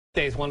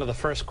Days, one of the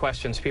first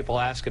questions people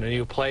ask in a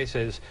new place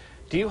is,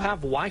 do you have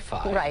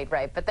Wi-Fi?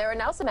 Right. But there are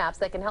now some apps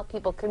that can help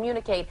people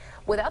communicate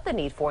without the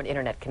need for an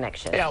internet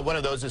connection. Yeah, one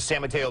of those is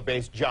San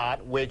Mateo-based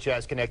Jot, which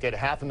has connected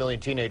 500,000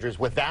 teenagers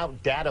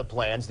without data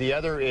plans. The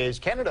other is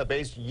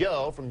Canada-based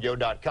Yo from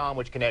Yo.com,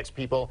 which connects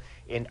people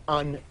in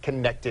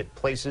unconnected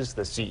places.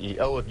 The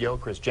CEO of Yo,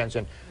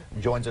 Jensen,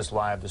 joins us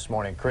live this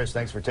morning. Chris,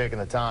 thanks for taking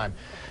the time.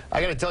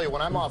 I got to tell you,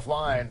 when I'm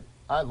offline,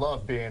 I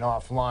love being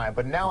offline,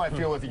 but now I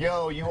feel with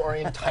Yo, you are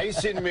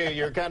enticing me.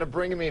 You're kind of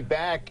bringing me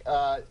back.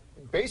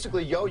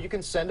 Basically, Yo, you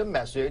can send a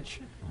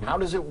message. How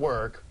does it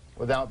work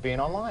without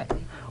being online?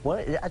 Well,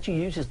 it actually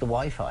uses the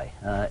Wi-Fi.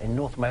 In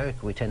North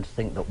America, we tend to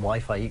think that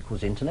Wi-Fi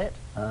equals internet,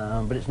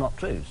 but it's not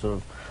true. Sort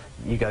of,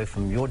 you go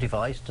from your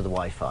device to the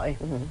Wi-Fi,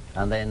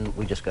 and then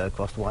we just go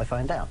across the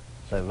Wi-Fi and down.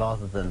 So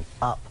rather than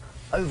up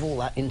over all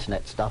that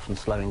internet stuff and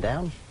slowing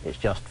down, it's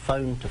just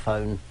phone to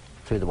phone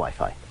through the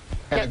Wi-Fi.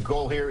 And the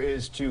goal here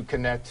is to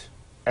connect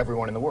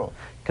everyone in the world.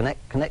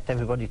 Connect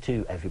everybody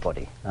to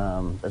everybody.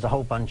 There's a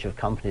whole bunch of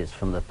companies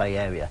from the Bay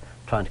Area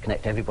trying to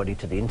connect everybody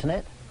to the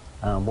internet.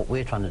 What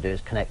we're trying to do is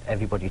connect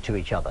everybody to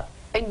each other.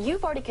 And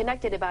you've already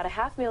connected about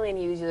 500,000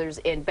 users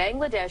in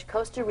Bangladesh,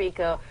 Costa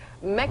Rica,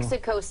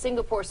 Mexico,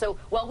 Singapore. So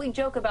while we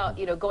joke about,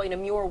 going to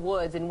Muir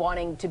Woods and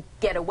wanting to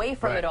get away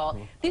from it all,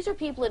 these are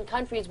people in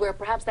countries where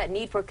perhaps that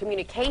need for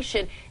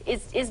communication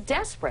is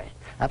desperate.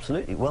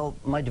 Absolutely. Well,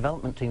 my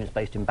development team is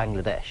based in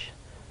Bangladesh,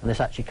 and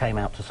this actually came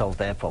out to solve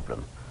their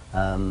problem.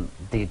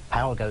 The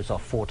power goes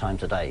off 4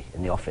 times a day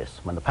in the office.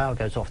 When the power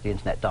goes off, the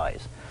internet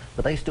dies.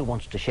 But they still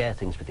wanted to share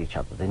things with each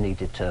other. They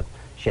needed to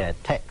share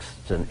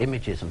texts and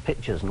images and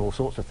pictures and all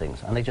sorts of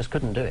things, and they just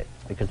couldn't do it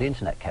because the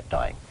internet kept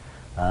dying.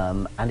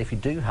 And if you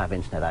do have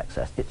internet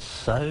access, it's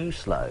so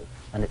slow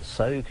and it's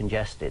so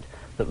congested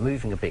that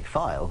moving a big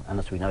file, and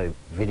as we know,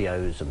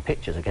 videos and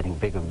pictures are getting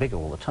bigger and bigger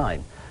all the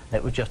time,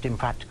 it was just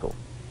impractical.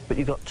 But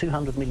you've got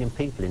 200 million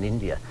people in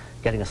India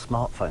getting a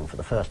smartphone for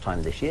the first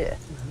time this year,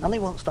 and they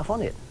want stuff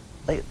on it.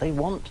 They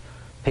want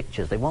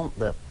pictures, they want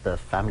the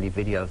family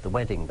video of the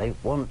wedding, they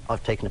want,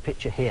 I've taken a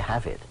picture, here,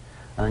 have it.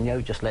 And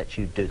Yo just lets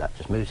you do that,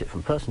 just moves it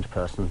from person to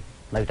person,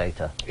 no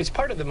data. It's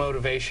part of the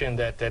motivation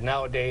that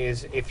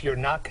nowadays, if you're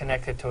not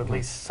connected to at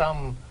least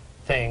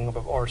something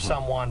or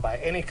someone by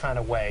any kind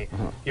of way,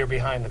 you're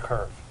behind the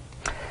curve.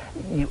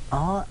 You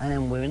are,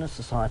 and we're in a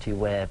society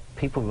where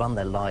people run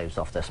their lives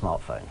off their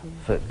smartphone.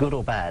 For good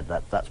or bad,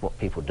 that's what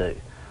people do.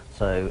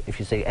 So if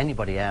you see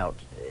anybody out,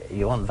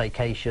 you're on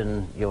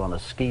vacation, you're on a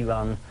ski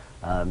run,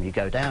 you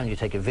go down, you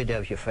take a video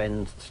of your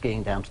friends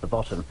skiing down to the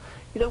bottom.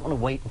 You don't want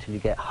to wait until you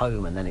get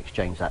home and then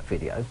exchange that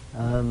video.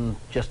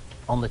 Just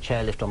on the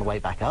chairlift on the way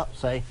back up,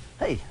 say,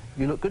 hey,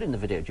 you look good in the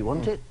video, do you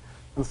want it?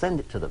 And send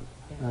it to them.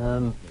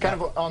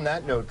 Kind of on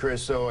that note,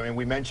 Chris, so I mean,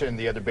 we mentioned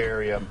the other Bay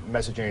Area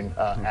messaging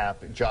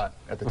app, Jot,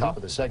 at the top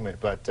of the segment,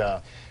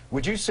 but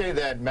would you say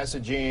that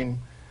messaging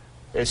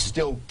is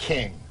still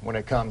king when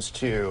it comes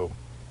to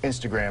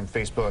Instagram,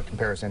 Facebook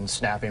comparison,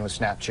 snapping with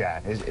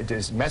Snapchat?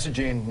 Is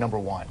messaging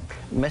 #1?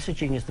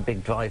 Messaging is the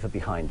big driver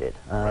behind it,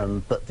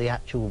 but the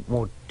actual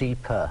more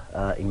deeper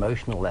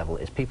emotional level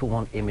is people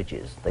want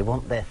images, they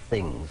want their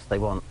things, they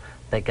want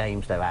their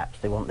games, their apps,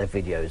 they want their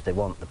videos, they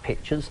want the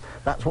pictures.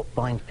 That's what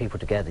binds people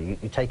together.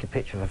 You take a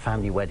picture of a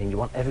family wedding, you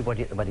want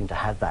everybody at the wedding to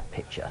have that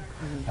picture.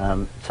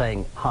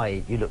 Saying,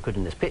 hi, you look good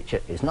in this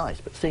picture is nice,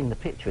 but seeing the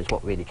picture is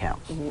what really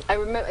counts.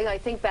 I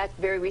think back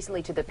very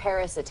recently to the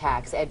Paris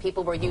attacks, and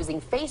people were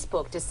using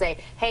Facebook to say,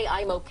 hey,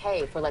 I'm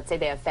okay, for let's say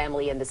they have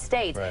family in the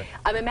States.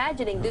 I'm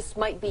imagining this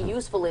might be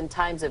useful in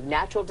times of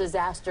natural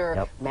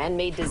disaster,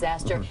 man-made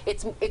disaster.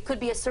 It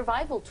could be a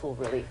survival tool,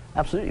 really.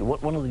 Absolutely.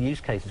 One of the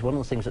use cases, one of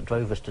the things that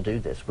drove us to do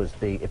this was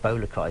the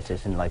Ebola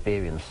crisis in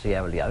Liberia and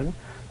Sierra Leone.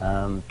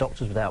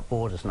 Doctors Without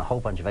Borders and a whole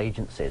bunch of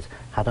agencies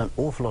had an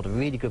awful lot of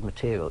really good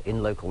material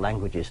in local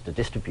languages to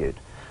distribute,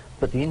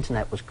 but the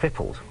internet was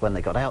crippled when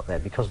they got out there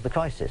because of the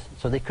crisis,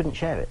 so they couldn't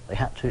share it. They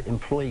had to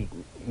employ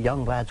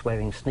young lads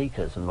wearing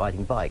sneakers and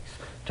riding bikes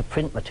to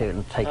print material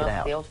and take it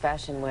out. The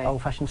old-fashioned way.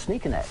 Old-fashioned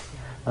sneaker net.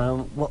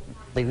 What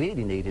they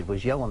really needed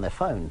was Yo on their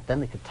phone. Then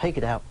they could take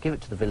it out, give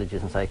it to the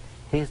villages and say,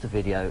 here's the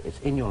video, it's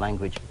in your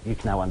language, you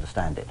can now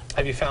understand it.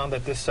 Have you found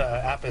that this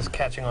app is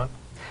catching on?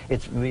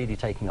 It's really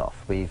taking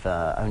off. We've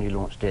only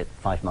launched it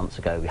 5 months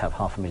ago. We have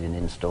 500,000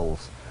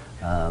 installs.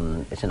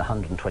 It's in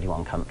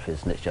 121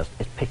 countries, and it's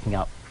picking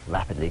up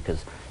rapidly,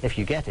 because if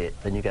you get it,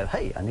 then you go,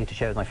 hey, I need to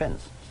share with my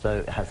friends. So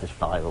it has this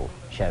viral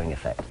sharing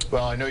effect.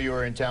 Well, I know you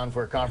were in town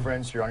for a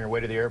conference. You're on your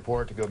way to the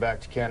airport to go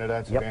back to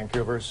Canada, to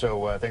Vancouver.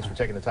 So thanks for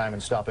taking the time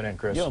and stopping in,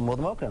 Chris. You're more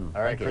than welcome.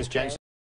 All right, Chris Jensen.